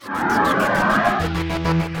Hi.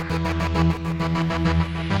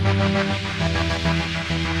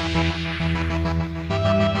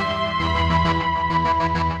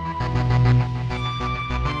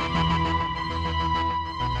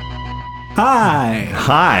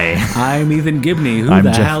 Hi. I'm Ethan Gibney. Who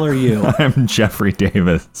the hell are you? I'm Jeffrey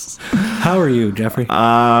Davis. How are you, Jeffrey?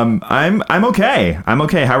 I'm okay. I'm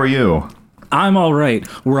okay. How are you? I'm all right.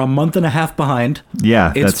 We're a month and a half behind.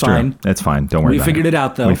 Yeah, it's that's fine. True. That's fine. Don't worry about it. We figured it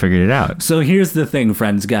out, though. We figured it out. So here's the thing,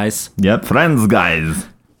 friends, guys. Yep, friends, guys.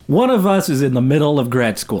 One of us is in the middle of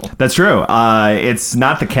grad school. That's true. It's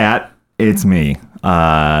not the cat. It's me.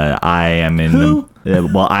 I am in Who?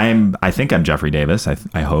 I think I'm Jeffrey Davis.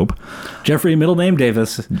 I hope. Jeffrey, middle name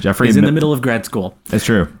Davis, Jeffrey is in the middle of grad school. That's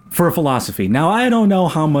true. For philosophy. Now, I don't know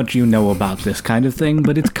how much you know about this kind of thing,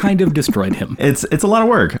 but it's kind of destroyed him. It's a lot of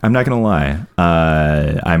work. I'm not going to lie.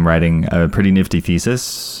 I'm writing a pretty nifty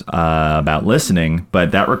thesis about listening,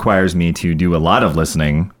 but that requires me to do a lot of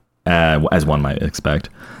listening, as one might expect,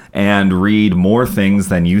 and read more things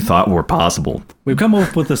than you thought were possible. We've come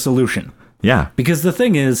up with a solution. Yeah. Because the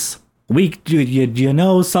thing is,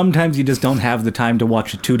 sometimes you just don't have the time to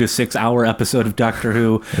watch a 2 to 6 hour episode of Doctor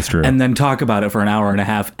Who. That's true. And then talk about it for an hour and a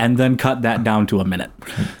half and then cut that down to a minute.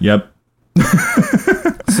 Yep.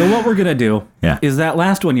 So what we're going to do is that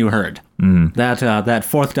last one you heard, that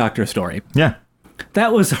fourth Doctor story. Yeah.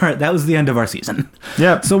 That was the end of our season.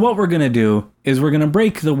 Yep. So what we're going to do is we're going to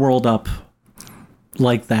break the world up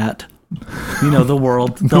like that. You know, the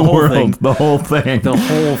world, the whole thing. The whole thing. The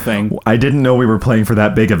whole thing. I didn't know we were playing for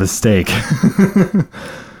that big of a stake.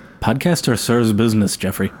 Podcaster serves business,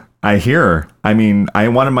 Jeffrey. I hear. I mean, I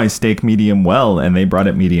wanted my steak medium well, and they brought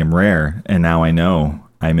it medium rare, and now I know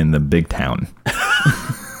I'm in the big town.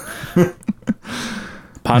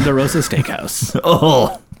 Ponderosa Steakhouse.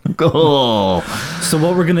 Oh. So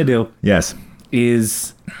what we're going to do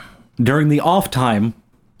is during the off time,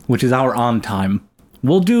 which is our on time,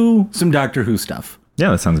 we'll do some Doctor Who stuff. Yeah,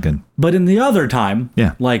 that sounds good. But in the other time,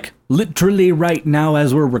 Yeah. like literally right now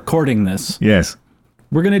as we're recording this, Yes.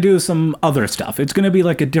 we're going to do some other stuff. It's going to be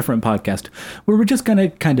like a different podcast where we're just going to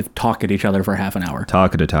kind of talk at each other for half an hour.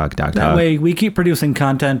 Talk. That way we keep producing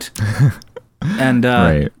content and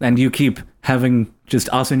Right. and you keep having just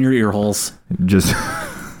us in your ear holes. Just...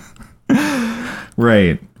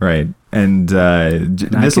 Right. And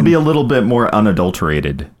this will be a little bit more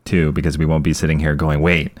unadulterated, too, because we won't be sitting here going,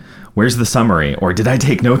 wait, where's the summary? Or did I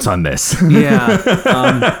take notes on this? Yeah.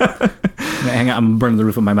 Hang on. I'm burning the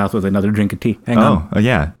roof of my mouth with another drink of tea. Hang on. Oh,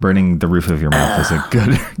 yeah. Burning the roof of your mouth is a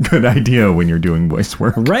good idea when you're doing voice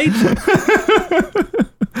work. Right?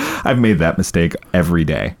 I've made that mistake every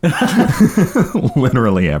day.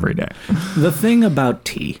 Literally every day. The thing about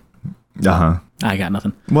tea. Uh-huh. I got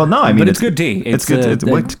nothing. Well, no, I mean... But it's good tea. It's good.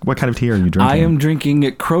 What kind of tea are you drinking? I am drinking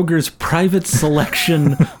Kroger's Private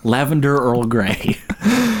Selection Lavender Earl Grey.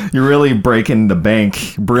 You're really breaking the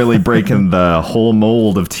bank, really breaking the whole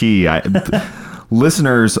mold of tea.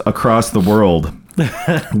 Listeners across the world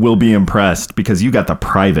will be impressed because you got the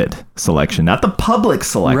private selection, not the public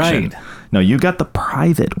selection. Right. No, you got the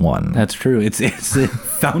private one. That's true. It's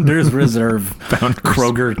Founders Reserve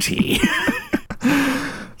Kroger tea.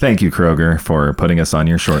 Thank you, Kroger, for putting us on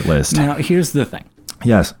your short list. Now, here's the thing.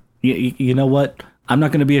 Yes. You know what? I'm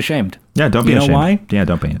not going to be ashamed. Yeah, don't be ashamed. You know why? Yeah,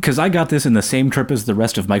 don't be. Because I got this in the same trip as the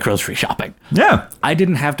rest of my grocery shopping. Yeah. I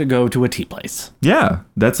didn't have to go to a tea place. Yeah,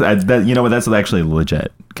 that's you know what? That's actually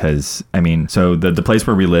legit. Because I mean, so the place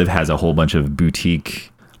where we live has a whole bunch of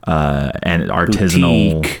boutique and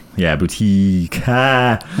artisanal. Boutique. Yeah, boutique.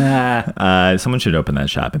 Someone should open that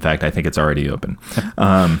shop. In fact, I think it's already open.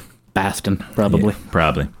 Baston, probably. Yeah,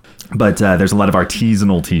 probably. But there's a lot of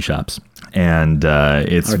artisanal tea shops, and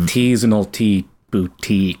it's artisanal tea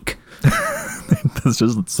boutique. That's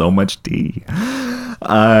just so much tea.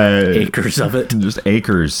 Acres of it. Just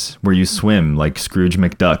acres where you swim like Scrooge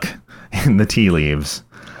McDuck in the tea leaves.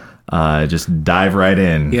 Just dive right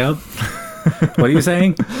in. Yep. What are you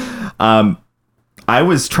saying? I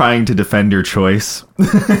was trying to defend your choice.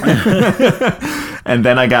 And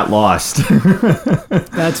then I got lost.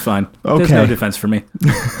 That's fine. Okay. There's no defense for me.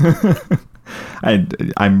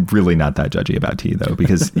 I'm really not that judgy about tea, though,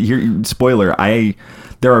 because here, spoiler,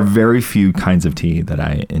 there are very few kinds of tea that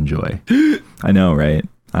I enjoy. I know, right?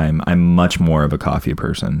 I'm much more of a coffee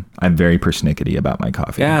person. I'm very persnickety about my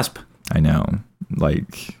coffee. Gasp. I know.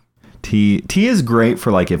 Like tea is great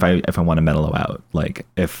for like if I want to mellow out. Like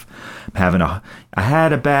if I'm I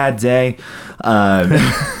had a bad day,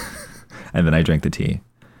 and then I drink the tea,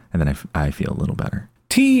 and then I feel a little better.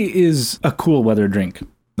 Tea is a cool weather drink.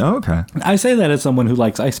 Oh, okay. I say that as someone who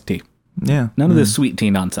likes iced tea. Yeah. None of this sweet tea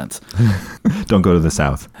nonsense. Don't go to the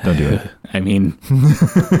South. Don't do it. I mean,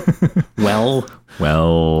 well,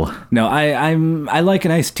 no, I like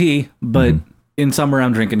an iced tea, but in summer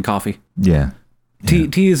I'm drinking coffee. Yeah.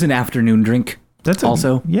 Tea is an afternoon drink. That's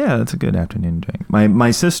a good afternoon drink.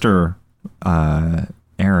 My sister,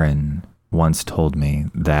 Erin, once told me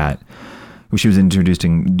that she was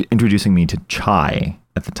introducing me to chai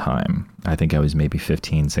at the time. I think I was maybe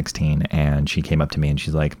 15, 16, and she came up to me and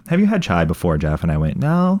she's like, "Have you had chai before, Jeff?" And I went,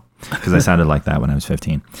 "No," because I sounded like that when I was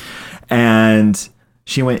 15. And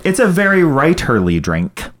she went, "It's a very writerly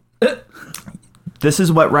drink. This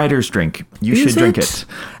is what writers drink. You should drink it."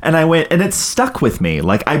 And I went, and it stuck with me.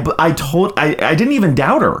 Like I didn't even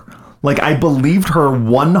doubt her. Like I believed her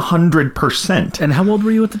 100%. And how old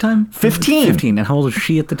were you at the time? 15. 15. And how old was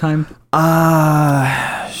she at the time?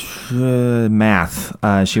 Math.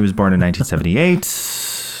 She was born in 1978.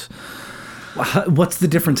 What's the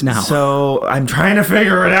difference now? So I'm trying to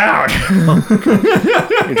figure it out.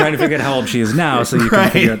 You're trying to figure out how old she is now, so you can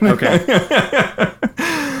figure it. Okay.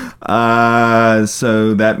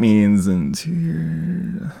 So that means in 2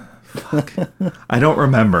 years. Fuck. I don't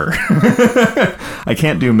remember. I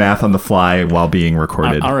can't do math on the fly while being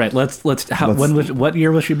recorded. All right, what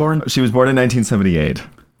year was she born? She was born in 1978,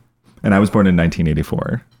 and I was born in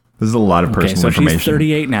 1984. This is a lot of personal information. She's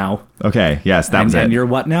 38 now. Okay, yes, that was it. And you're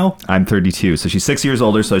what now? I'm 32, so she's 6 years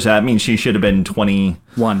older, so that means she should have been 21.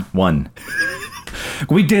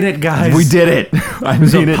 We did it, guys. We did it. It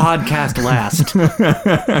was a podcast last.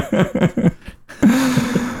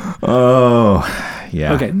 Oh,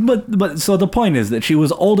 yeah. Okay, but so the point is that she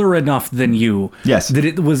was older enough than you. Yes. That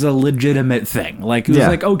it was a legitimate thing. Like, it was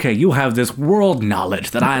like, okay, you have this world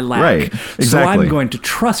knowledge that I lack. Right, exactly. So I'm going to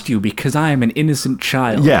trust you because I am an innocent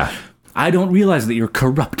child. Yeah. I don't realize that you're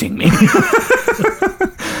corrupting me.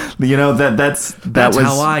 You know, that's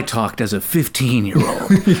how I talked as a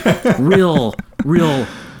 15-year-old. Yeah. Real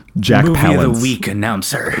Jack movie Palance. of the week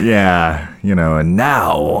announcer. Yeah, you know, and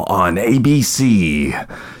now on ABC,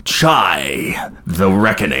 Chai, The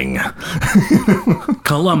Reckoning.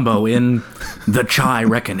 Columbo in The Chai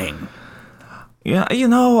Reckoning. Yeah, you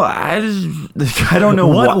know, I don't know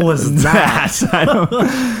what was that.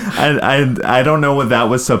 I don't know what that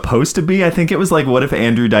was supposed to be. I think it was like, what if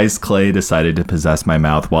Andrew Dice Clay decided to possess my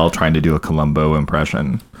mouth while trying to do a Columbo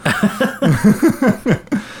impression?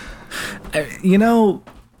 You know,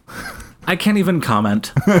 I can't even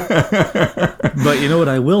comment. But you know what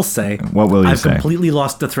I will say? What will you say? I've completely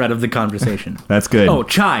lost the thread of the conversation. That's good. Oh,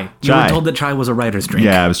 chai. You were told that chai was a writer's drink.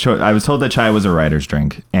 Yeah, I was told that chai was a writer's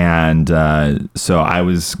drink. And so I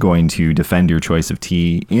was going to defend your choice of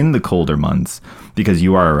tea in the colder months because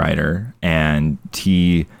you are a writer. And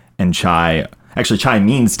tea and chai... Actually, chai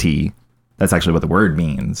means tea. That's actually what the word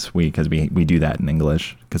means. Because we do that in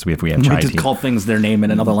English. Because we have chai We just tea. call things their name in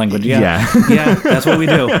another language. Yeah. Yeah. That's what we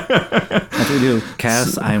do. That's what we do.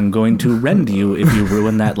 Cass, I'm going to rend you if you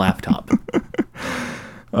ruin that laptop.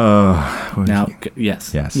 Now,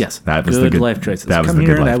 yes. That was good life choices. That was Come the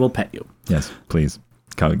here good and life. I will pet you. Yes, please.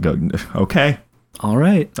 Go. Okay. All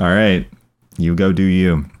right. You go do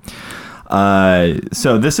you.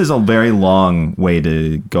 So this is a very long way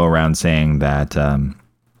to go around saying that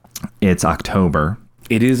it's October.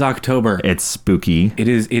 It is October. It's spooky. It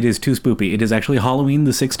is too spoopy. It is actually Halloween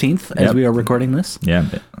the 16th as we are recording this. Yeah.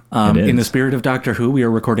 In the spirit of Doctor Who, we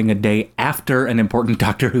are recording a day after an important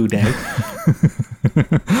Doctor Who day.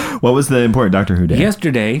 What was the important Doctor Who day?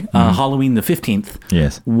 Yesterday, Halloween the 15th,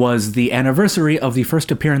 yes, was the anniversary of the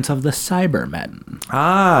first appearance of the Cybermen.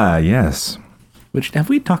 Ah, yes. Which have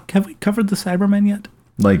we covered the Cybermen yet?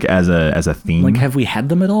 Like as a theme? Like, have we had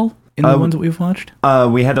them at all in the ones that we've watched?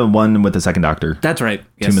 We had the one with the second Doctor. That's right.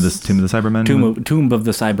 Yes. Tomb of the Cybermen. Tomb of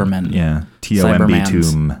the Cybermen. Yeah. TOMB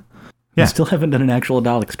Tomb. Yeah. We still haven't done an actual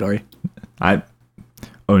Dalek story.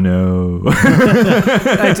 Oh no.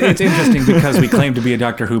 It's interesting because we claim to be a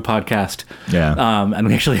Doctor Who podcast. Yeah. And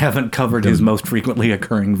we actually haven't covered his most frequently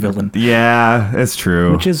occurring villain. Yeah, it's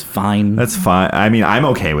true. Which is fine. That's fine. I mean, I'm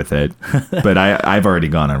okay with it. But I've already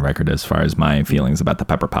gone on record as far as my feelings about the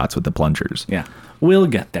pepper pots with the plungers. Yeah. We'll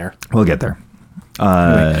get there.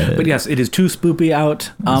 Anyway, but yes, it is too spoopy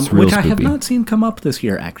out, which I have not seen come up this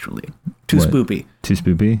year, actually. Too spoopy. Too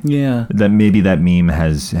spoopy? Yeah. Maybe that meme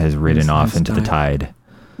has ridden off into the tide.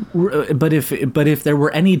 But if there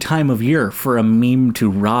were any time of year for a meme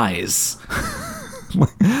to rise,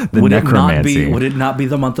 would necromancy. Would it not be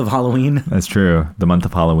the month of Halloween? That's true. The month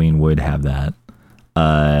of Halloween would have that.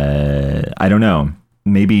 I don't know.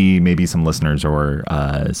 Maybe some listeners or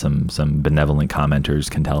some benevolent commenters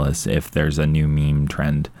can tell us if there's a new meme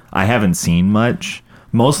trend. I haven't seen much,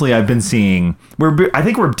 Mostly I've been seeing... I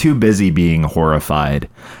think we're too busy being horrified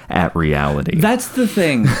at reality. That's the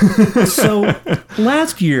thing. So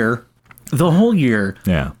last year, the whole year,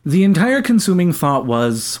 the entire consuming thought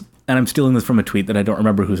was... And I'm stealing this from a tweet that I don't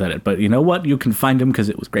remember who said it. But you know what? You can find him because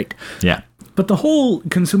it was great. Yeah. But the whole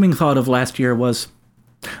consuming thought of last year was,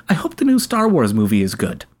 I hope the new Star Wars movie is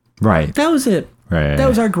good. Right. That was it. Right. That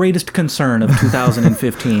was our greatest concern of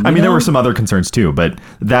 2015. I mean, there were some other concerns too, but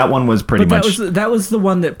that one was pretty much... That was the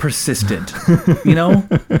one that persisted, you know?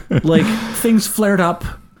 Like, things flared up.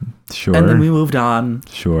 Sure. And then we moved on.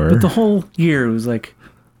 Sure. But the whole year was like,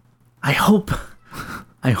 I hope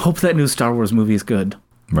that new Star Wars movie is good.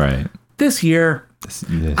 Right. This year,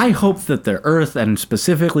 I hope that the Earth, and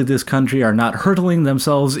specifically this country, are not hurtling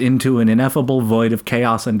themselves into an ineffable void of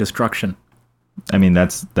chaos and destruction. I mean,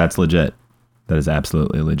 that's legit. That is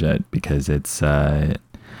absolutely legit, because it's... I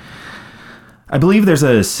believe there's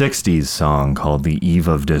a 60s song called The Eve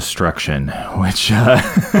of Destruction, which...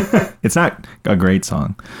 it's not a great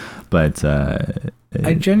song, but...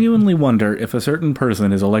 I genuinely wonder if a certain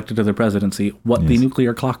person is elected to the presidency, what the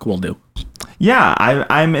nuclear clock will do. Yeah,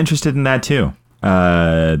 I'm interested in that too.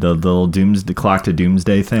 The little clock to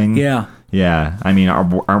doomsday thing. Yeah. Yeah. I mean,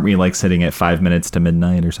 aren't we like sitting at 5 minutes to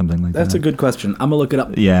midnight or something like that? That's a good question. I'm going to look it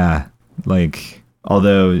up. Yeah. Like,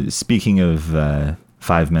 although speaking of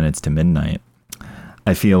 5 minutes to midnight,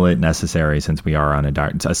 I feel it necessary, since we are on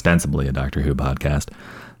ostensibly a Doctor Who podcast,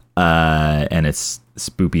 and it's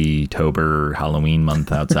Spoopy-tober Halloween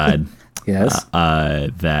month outside. Yes.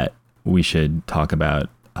 That we should talk about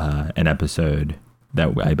an episode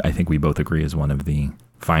that I think we both agree is one of the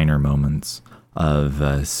finer moments of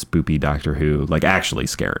spoopy Doctor Who, like actually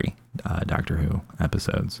scary Doctor Who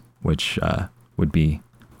episodes, which would be...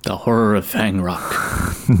 The Horror of Fang Rock.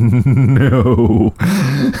 No.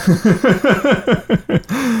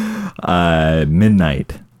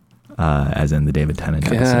 Midnight, as in the David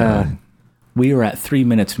Tennant episode. We were at 3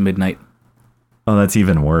 minutes to midnight. Oh, that's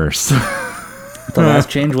even worse. The last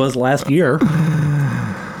change was last year.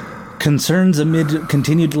 Concerns amid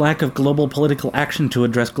continued lack of global political action to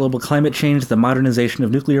address global climate change, the modernization of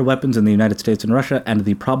nuclear weapons in the United States and Russia, and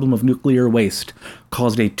the problem of nuclear waste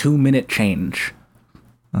caused a 2-minute change.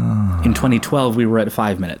 In 2012, we were at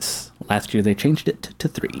 5 minutes. Last year, they changed it to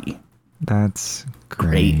 3. That's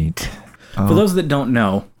great. Oh. For those that don't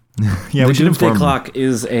know, the doomsday clock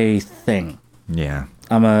is a thing. Yeah.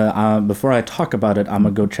 Before I talk about it, I'm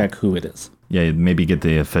going to go check who it is. Yeah, maybe get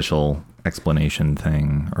the official explanation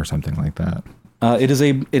thing or something like that. It is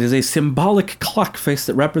a symbolic clock face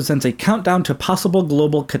that represents a countdown to possible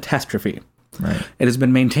global catastrophe. Right. It has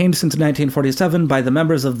been maintained since 1947 by the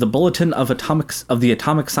members of the Bulletin of the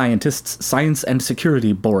Atomic Scientists Science and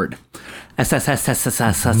Security Board. There's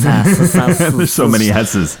so many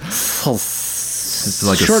S's. It's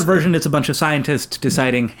like short version, it's a bunch of scientists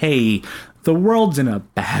deciding, hey, the world's in a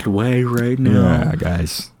bad way right now. Yeah,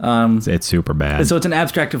 guys. It's super bad. So it's an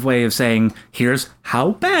abstractive way of saying, here's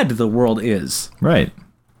how bad the world is. Right.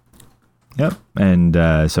 Yep. And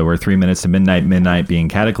so we're 3 minutes to midnight being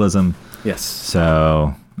Cataclysm. Yes.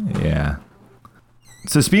 So, yeah.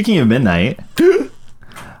 So speaking of midnight,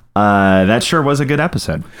 that sure was a good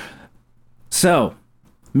episode. So,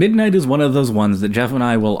 midnight is one of those ones that Jeff and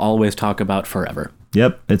I will always talk about forever.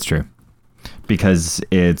 Yep, it's true. Because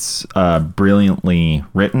it's a brilliantly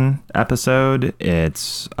written episode.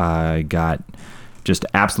 It's got just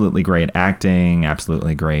absolutely great acting,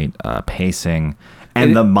 absolutely great pacing.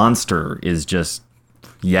 And the monster is just,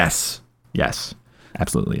 yes,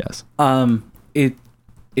 absolutely yes.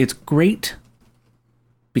 It's great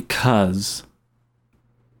because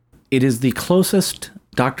it is the closest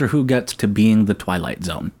Doctor Who gets to being the Twilight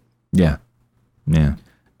Zone. Yeah.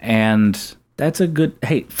 And that's a good...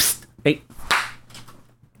 Hey.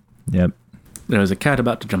 Yep. There was a cat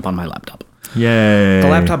about to jump on my laptop. Yay. The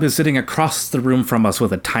laptop is sitting across the room from us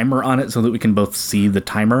with a timer on it so that we can both see the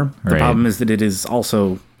timer. The problem is that it is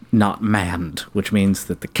also not manned, which means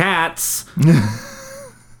that the cats...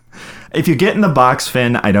 If you get in the box,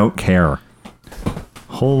 Finn, I don't care.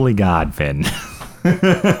 Holy God, Finn.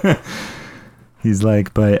 He's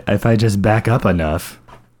like, but if I just back up enough.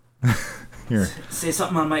 Here. Say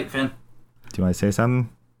something on mic, Finn. Do I say something?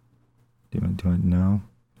 Do I no?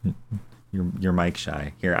 You're mic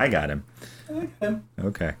shy. Here, I got him.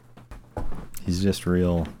 Okay. He's just a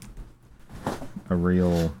real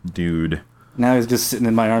dude. Now he's just sitting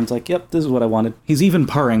in my arms like, yep, this is what I wanted. He's even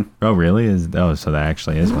purring. Oh, really? So that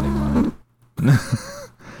actually is what he wanted.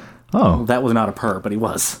 Well, that was not a purr, but he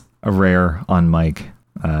was. A rare on mic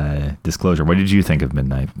disclosure. What did you think of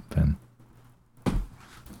Midnight, Ben?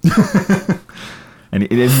 And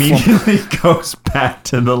it immediately goes back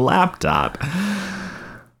to the laptop.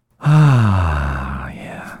 Ah,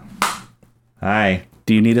 yeah. Hi.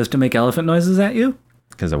 Do you need us to make elephant noises at you?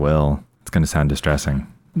 Because I will. It's going to sound distressing.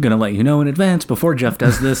 I'm going to let you know in advance before Jeff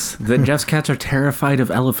does this that Jeff's cats are terrified of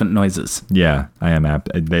elephant noises. Yeah, I am apt.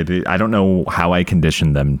 I don't know how I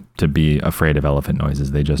conditioned them to be afraid of elephant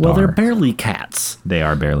noises. They just are. Well, they're barely cats. They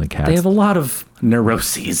are barely cats. They have a lot of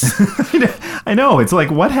neuroses. I know. It's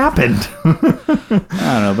like, what happened? I don't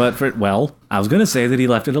know, but I was going to say that he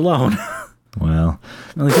left it alone. Well.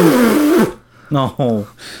 No.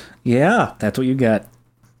 Yeah, that's what you get.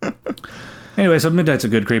 Anyway, so Midnight's a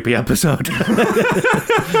good creepy episode.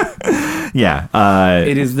 Yeah.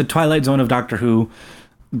 It is the Twilight Zone of Doctor Who.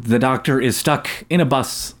 The Doctor is stuck in a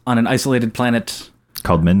bus on an isolated planet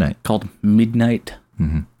called Midnight.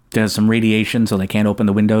 Mm-hmm. There's some radiation, so they can't open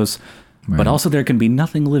the windows. Right. But also there can be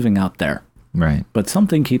nothing living out there. Right. But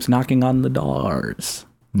something keeps knocking on the doors.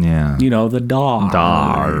 Yeah. You know, the doors.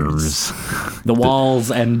 Doors. The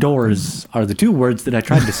walls and doors are the two words that I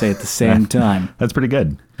tried to say at the same time. That's pretty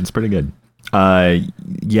good. It's pretty good.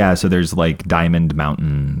 Yeah, so there's like diamond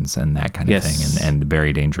mountains and that kind of thing, and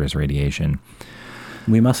very dangerous radiation.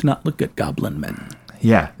 We must not look at goblin men.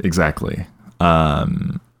 Yeah, exactly.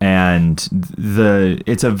 And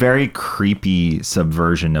it's a very creepy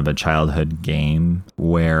subversion of a childhood game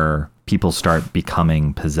where people start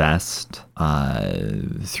becoming possessed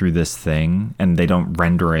through this thing, and they don't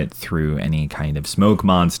render it through any kind of smoke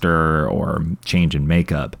monster or change in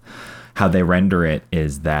makeup. How they render it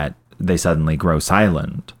is that they suddenly grow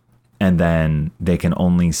silent, and then they can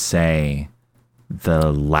only say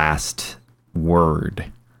the last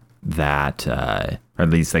word that, or at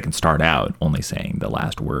least they can start out only saying the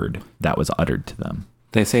last word that was uttered to them.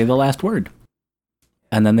 They say the last word,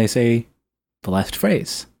 and then they say the last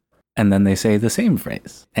phrase, and then they say the same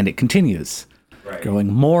phrase, and it continues. Right.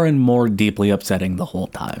 Growing more and more deeply upsetting the whole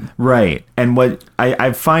time. Right. And what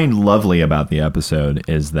I find lovely about the episode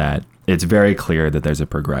is that it's very clear that there's a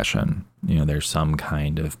progression. You know, there's some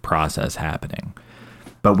kind of process happening,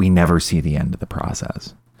 but we never see the end of the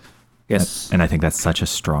process. Yes. And I think that's such a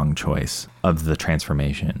strong choice of the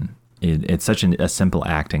transformation. It's such a simple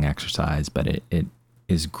acting exercise, but it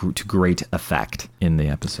is to great effect in the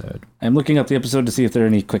episode. I'm looking up the episode to see if there are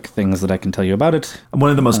any quick things that I can tell you about it. One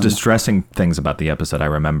of the most distressing things about the episode I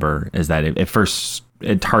remember is that it first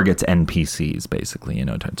targets NPCs, basically, you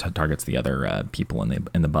know, targets the other people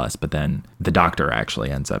in the bus, but then the Doctor actually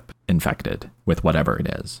ends up infected with whatever it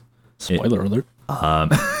is. Spoiler alert.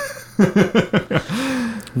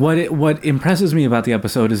 What impresses me about the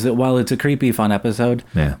episode is that while it's a creepy, fun episode,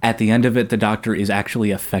 at the end of it, the Doctor is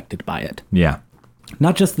actually affected by it. Yeah.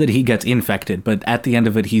 Not just that he gets infected, but at the end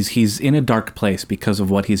of it, he's in a dark place because of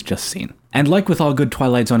what he's just seen. And like with all good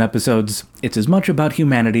Twilight Zone episodes, it's as much about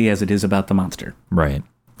humanity as it is about the monster. Right.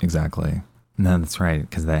 Exactly. No, that's right,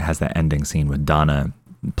 because that has that ending scene with Donna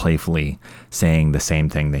playfully saying the same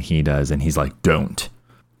thing that he does, and he's like, don't.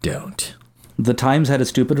 The Times had a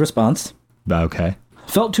stupid response. Okay.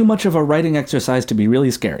 Felt too much of a writing exercise to be really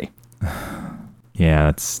scary.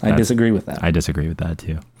 Yeah, I disagree with that. I disagree with that,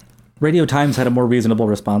 too. Radio Times had a more reasonable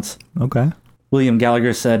response. Okay. William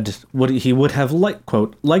Gallagher said he would have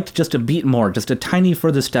liked just a beat more, just a tiny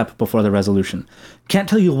further step before the resolution. Can't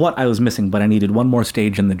tell you what I was missing, but I needed one more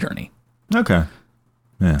stage in the journey. Okay.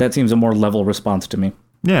 Yeah. That seems a more level response to me.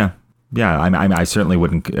 Yeah. Yeah, I certainly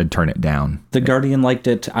wouldn't turn it down. The Guardian liked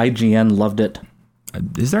it. IGN loved it.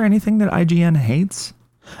 Is there anything that IGN hates?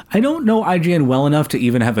 I don't know IGN well enough to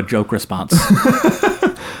even have a joke response.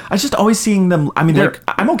 I was just always seeing them. I mean,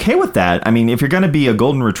 I'm okay with that. I mean, if you're going to be a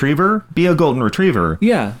golden retriever, be a golden retriever.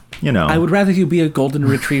 Yeah. You know. I would rather you be a golden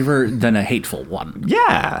retriever than a hateful one.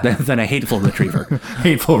 Yeah. Than a hateful retriever.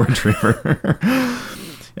 Hateful retriever.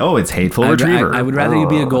 Oh, it's hateful retriever. I would rather you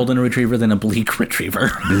be a golden retriever than a bleak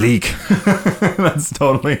retriever. Bleak. That's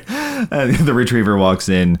totally... the retriever walks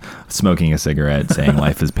in smoking a cigarette, saying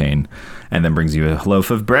life is pain, and then brings you a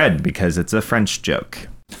loaf of bread because it's a French joke.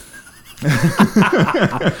 They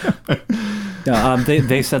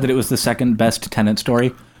said that it was the second best Tennant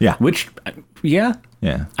story. Yeah. Which, yeah.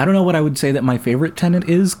 I don't know what I would say that my favorite Tennant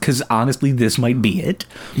is, because honestly, this might be it.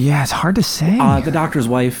 Yeah, it's hard to say. The Doctor's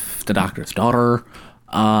wife, the Doctor's daughter.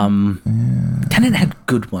 Tennant had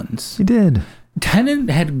good ones. He did. Tennant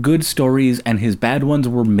had good stories, and his bad ones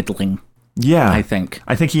were middling. Yeah. I think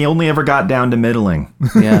he only ever got down to middling.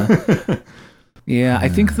 Yeah. Yeah, I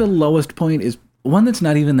think the lowest point is one that's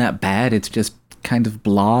not even that bad. It's just kind of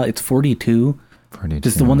blah. It's 42. 42.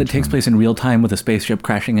 Just the one that takes place in real time with a spaceship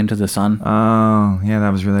crashing into the sun. Oh, yeah, that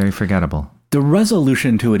was really forgettable. The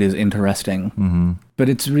resolution to it is interesting, but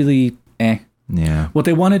it's really Yeah. What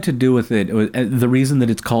they wanted to do with it, the reason that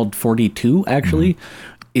it's called 42, actually,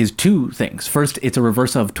 is two things. First, it's a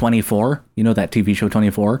reverse of 24. You know that TV show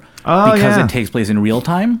 24? Oh, because yeah. it takes place in real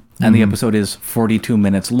time, and the episode is 42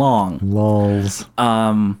 minutes long. Lols.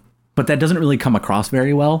 But that doesn't really come across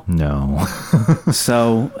very well. No.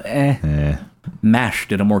 So, MASH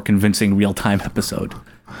did a more convincing real-time episode.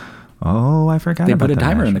 Oh, I forgot They about put a that,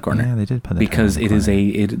 timer in actually. the corner. Yeah, they did put the because timer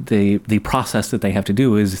in the the process that they have to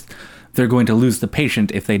do is they're going to lose the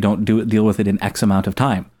patient if they don't deal with it in X amount of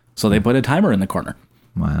time. So they put a timer in the corner.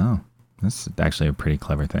 Wow. That's actually a pretty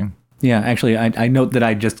clever thing. Yeah, actually, I note that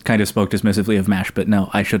I just kind of spoke dismissively of MASH, but no,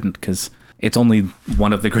 I shouldn't, because it's only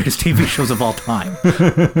one of the greatest TV shows of all time.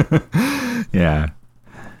 Yeah.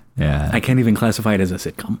 Yeah. I can't even classify it as a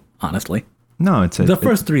sitcom, honestly. No, The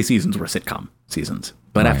first 3 seasons were sitcom seasons,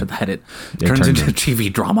 but after that, it turns into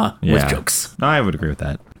TV drama with jokes. No, I would agree with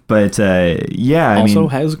that. But yeah, Also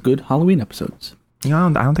has good Halloween episodes. I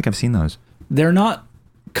don't think I've seen those. They're not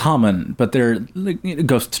common, but they're like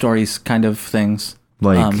ghost stories kind of things.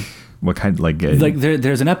 Like what kind? Like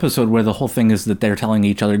there's an episode where the whole thing is that they're telling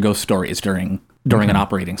each other ghost stories during an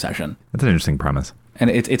operating session. That's an interesting premise. And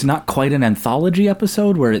it's not quite an anthology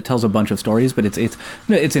episode where it tells a bunch of stories, but it's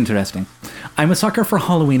interesting. I'm a sucker for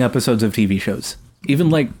Halloween episodes of TV shows. Even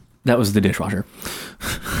like that was The Dishwasher.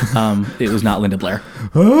 It was not Linda Blair.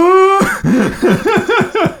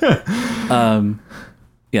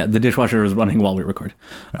 Yeah, The Dishwasher is running while we record.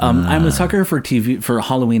 I'm a sucker for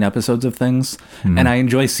Halloween episodes of things, and I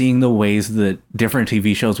enjoy seeing the ways that different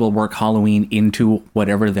TV shows will work Halloween into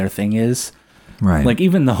whatever their thing is. Right. Like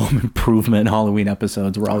even the Home Improvement Halloween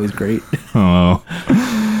episodes were always great. Oh.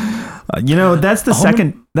 That's the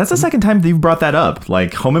second time that you've brought that up.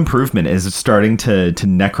 Like Home Improvement is starting to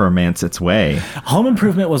necromance its way. Home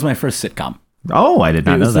Improvement was my first sitcom. Oh, I did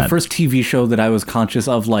not know that. It was the first TV show that I was conscious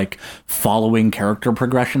of, like, following character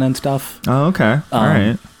progression and stuff. Oh, okay. All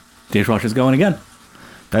right. Dishwasher's going again.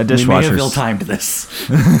 That dishwasher's... We may have ill-timed this.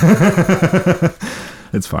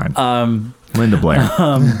 It's fine. Linda Blair.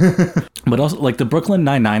 But also, like, the Brooklyn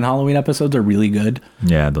Nine-Nine Halloween episodes are really good.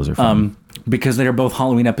 Yeah, those are fun. Because they're both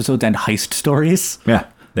Halloween episodes and heist stories. Yeah,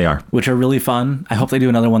 they are. Which are really fun. I hope they do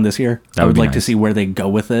another one this year. I would like to see where they go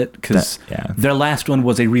with it. Because their last one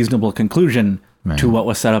was a reasonable conclusion to what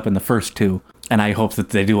was set up in the first two. And I hope that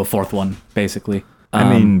they do a fourth one, basically.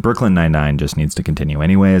 I mean, Brooklyn Nine-Nine just needs to continue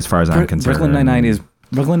anyway, as far as I'm concerned.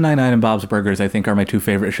 Brooklyn Nine-Nine and Bob's Burgers, I think, are my two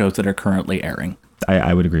favorite shows that are currently airing.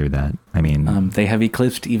 I would agree with that. I mean... they have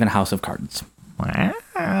eclipsed even House of Cards.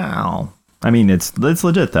 Wow. I mean, it's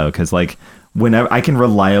legit, though, because, like, whenever I can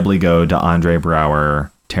reliably go to Andre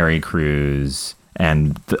Braugher, Terry Crews,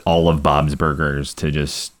 and all of Bob's Burgers to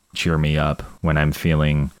just cheer me up when I'm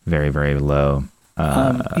feeling very, very low.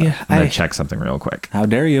 I'm going to check something real quick. How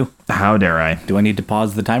dare you? How dare I? Do I need to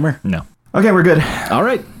pause the timer? No. Okay, we're good. All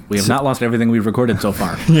right. We have not lost everything we've recorded so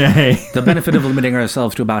far. Yay. The benefit of limiting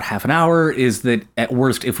ourselves to about half an hour is that at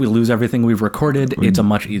worst, if we lose everything we've recorded, it's a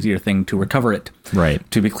much easier thing to recover it.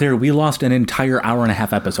 Right. To be clear, we lost an entire hour and a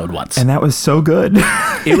half episode once. And that was so good.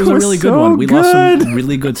 It was a really good one. We lost some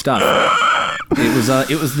really good stuff.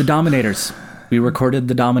 It was the Dominators. We recorded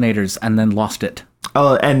the Dominators and then lost it.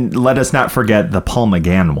 Oh, and let us not forget the Paul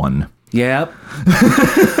McGann one. Yep.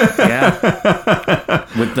 Yeah.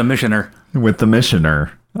 With the Missioner.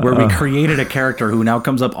 Where we created a character who now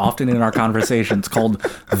comes up often in our conversations called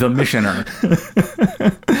the Missioner.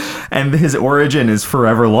 And his origin is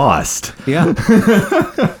forever lost. Yeah.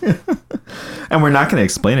 And we're not going to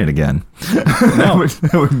explain it again. No.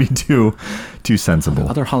 That would be too sensible.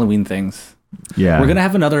 Other Halloween things. Yeah. We're going to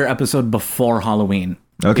have another episode before Halloween.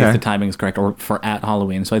 Okay. If the timing is correct, or for at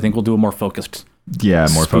Halloween. So I think we'll do a more focused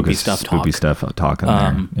spooky stuff talk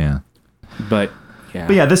on there. Yeah. But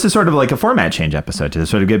yeah, this is sort of like a format change episode to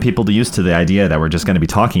sort of get people used to the idea that we're just going to be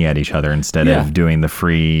talking at each other instead of doing the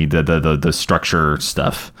free, the structure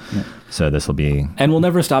stuff. Yeah. So this will be... And we'll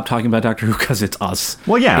never stop talking about Doctor Who because it's us.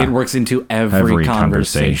 Well, yeah. It works into every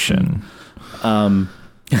conversation. So...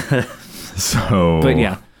 But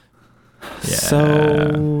yeah.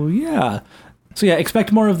 So, yeah. So, yeah,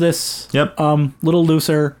 expect more of this. Yep. Little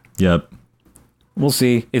looser. Yep. We'll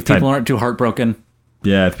see. If people aren't too heartbroken.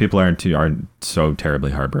 Yeah, if people aren't so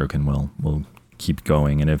terribly heartbroken, we'll keep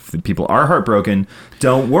going. And if people are heartbroken,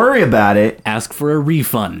 don't worry about it. Ask for a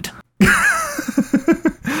refund.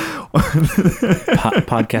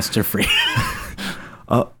 Podcasts are free.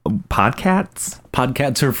 Podcasts?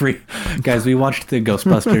 Podcasts are free. Guys, we watched the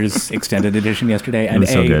Ghostbusters extended edition yesterday, and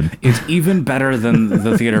so good. It's even better than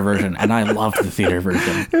the theater version, and I loved the theater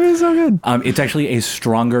version. It was so good. It's actually a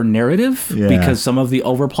stronger narrative because some of the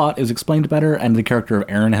overplot is explained better, and the character of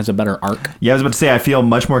Aaron has a better arc. Yeah, I was about to say, I feel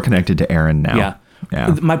much more connected to Aaron now. Yeah.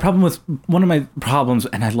 One of my problems,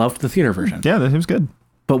 and I loved the theater version. Yeah, that was good.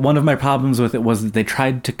 But one of my problems with it was that they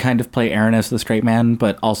tried to kind of play Aaron as the straight man,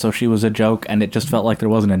 but also she was a joke, and it just felt like there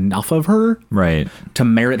wasn't enough of her to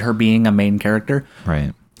merit her being a main character.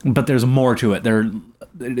 Right. But there's more to it.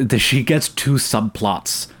 She gets two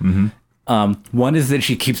subplots. Mm-hmm. One is that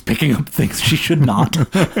she keeps picking up things she should not,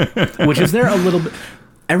 which is there a little bit.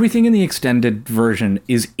 Everything in the extended version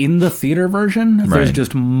is in the theater version. There's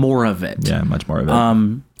just more of it. Yeah, much more of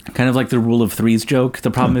it. Kind of like the rule of threes joke. The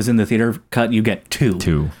problem is in the theater cut, you get two.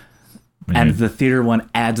 Mm-hmm. And the theater one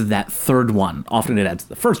adds that third one. Often it adds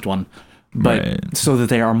the first one, but so that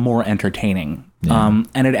they are more entertaining. Yeah.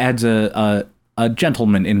 And it adds a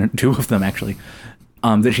gentleman in two of them, actually,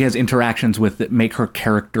 that she has interactions with that make her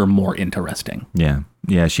character more interesting. Yeah.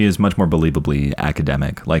 Yeah, she is much more believably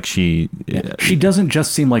academic. Like she doesn't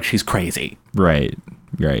just seem like she's crazy. Right.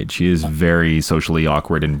 She is very socially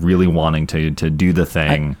awkward and really wanting to do the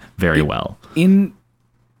thing very well. In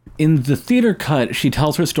the theater cut, she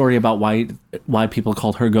tells her story about why people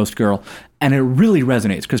called her Ghost Girl, and it really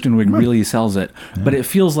resonates. Kristen Wiig really sells it, but it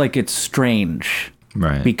feels like it's strange,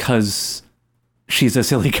 because she's a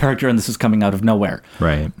silly character and this is coming out of nowhere,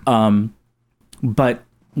 but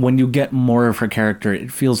when you get more of her character,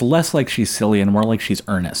 it feels less like she's silly and more like she's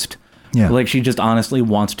earnest. Yeah, like she just honestly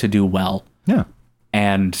wants to do well. Yeah.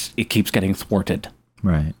 And it keeps getting thwarted.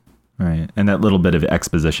 Right. And that little bit of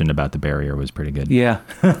exposition about the barrier was pretty good. Yeah.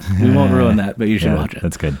 We won't ruin that, but you should watch it.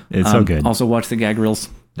 That's good. It's so good. Also watch the gag reels.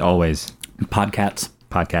 Always. Podcasts.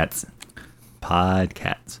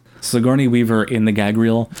 Sigourney Weaver in the gag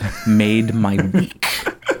reel made my week.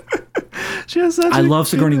 I love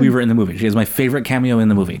Sigourney Weaver in the movie. She is my favorite cameo in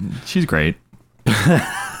the movie. She's great.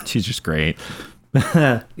 She's just great.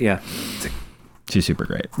 Yeah. She's super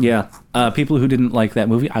great. Yeah. People who didn't like that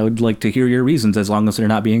movie, I would like to hear your reasons as long as they're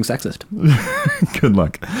not being sexist. Good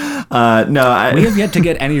luck. We have yet to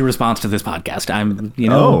get any response to this podcast.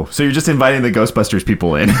 Oh, so you're just inviting the Ghostbusters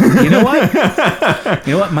people in. You know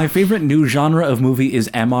what? My favorite new genre of movie is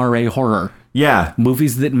MRA horror. Yeah.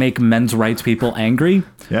 Movies that make men's rights people angry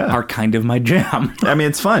are kind of my jam. I mean,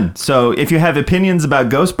 it's fun. So if you have opinions about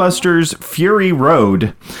Ghostbusters, Fury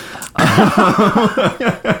Road,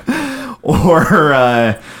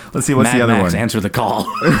 or let's see, what's the other one? Answer the call.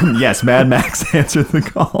 Yes, Mad Max, Answer the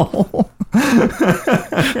Call.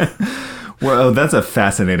 Well, that's a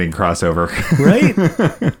fascinating crossover, right?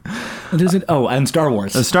 What is it? Oh, and Star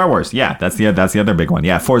Wars. Star Wars, yeah, that's the other big one.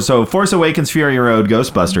 Yeah, Force Awakens, Fury Road,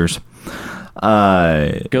 Ghostbusters.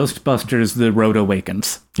 Ghostbusters: The Road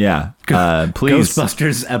Awakens. Yeah, please.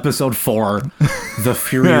 Ghostbusters Episode 4: The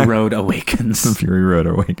Fury Road Awakens. The Fury Road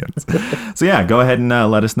Awakens. So yeah, go ahead and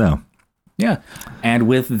let us know. Yeah, and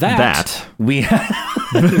with that we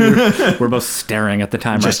we're both staring at the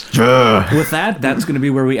timer. With that's going to be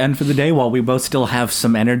where we end for the day. While we both still have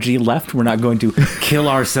some energy left, we're not going to kill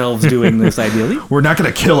ourselves doing this. Ideally, we're not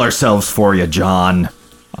going to kill ourselves for you, John.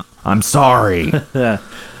 I'm sorry.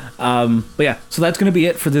 But yeah, so that's going to be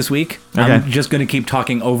it for this week. Okay. I'm just going to keep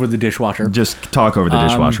talking over the dishwasher. Just talk over the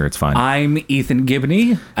dishwasher. It's fine. I'm Ethan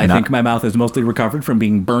Gibney. I think my mouth is mostly recovered from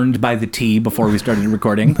being burned by the tea before we started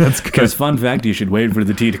recording. That's good. Because fun fact, you should wait for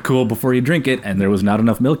the tea to cool before you drink it, and there was not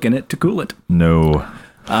enough milk in it to cool it. No.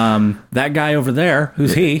 That guy over there,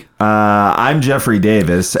 who's he? I'm Jeffrey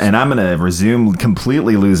Davis, and I'm going to resume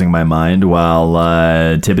completely losing my mind while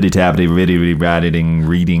tippity-tappity,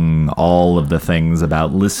 reading all of the things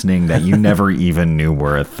about listening that you never even knew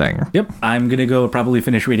were a thing. Yep, I'm going to go probably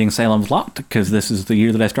finish reading Salem's Lot, because this is the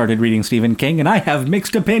year that I started reading Stephen King, and I have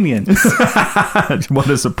mixed opinions. What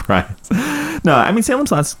a surprise. No, I mean,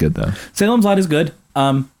 Salem's Lot is good, though. Salem's Lot is good.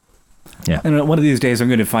 Yeah. And one of these days, I'm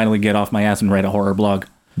going to finally get off my ass and write a horror blog.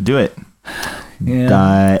 Do it.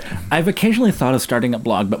 Yeah. I've occasionally thought of starting a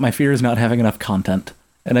blog, but my fear is not having enough content.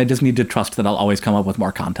 And I just need to trust that I'll always come up with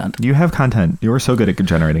more content. You have content. You are so good at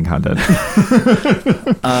generating content.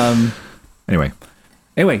 Anyway,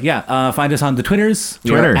 yeah. Find us on the Twitters.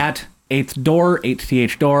 We are at 8th Door,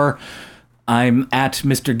 8th Door. I'm at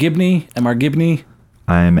Mr. Gibney, Mr. Gibney.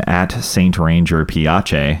 I'm at Saint Ranger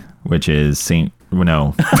Piace, which is Saint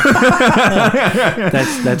No.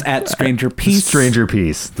 That's at Stranger Peace. Stranger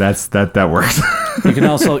Peace. That works. You can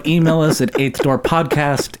also email us at 8th Door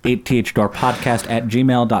Podcast, 8thdoorpodcast at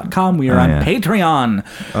gmail.com. We are on Patreon.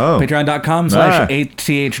 Oh.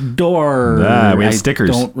 Patreon.com/8thdoor. We have stickers.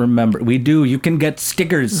 I don't remember. We do. You can get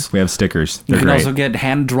stickers. We have stickers. You They're can great. also get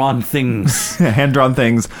hand-drawn things. Hand-drawn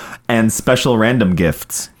things and special random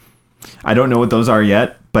gifts. I don't know what those are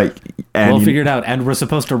yet, but... We'll figure it out, and we're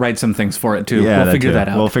supposed to write some things for it, too. Yeah, we'll figure that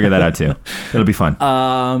out. We'll figure that out, too. It'll be fun.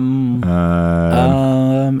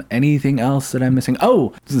 Anything else that I'm missing?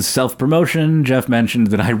 Oh, this is self-promotion. Jeff mentioned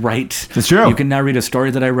that I write. It's true. You can now read a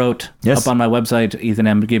story that I wrote up on my website,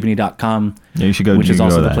 ethanmgibney.com. Yeah, you should go. Which is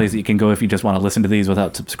also the that. place that you can go if you just want to listen to these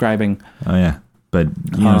without subscribing. Oh, yeah. But,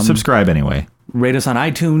 subscribe anyway. Rate us on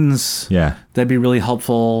iTunes. Yeah. That'd be really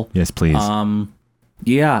helpful. Yes, please.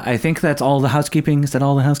 Yeah, I think that's all the housekeeping. Is that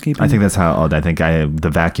all the housekeeping? I think that's how. I think the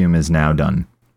vacuum is now done.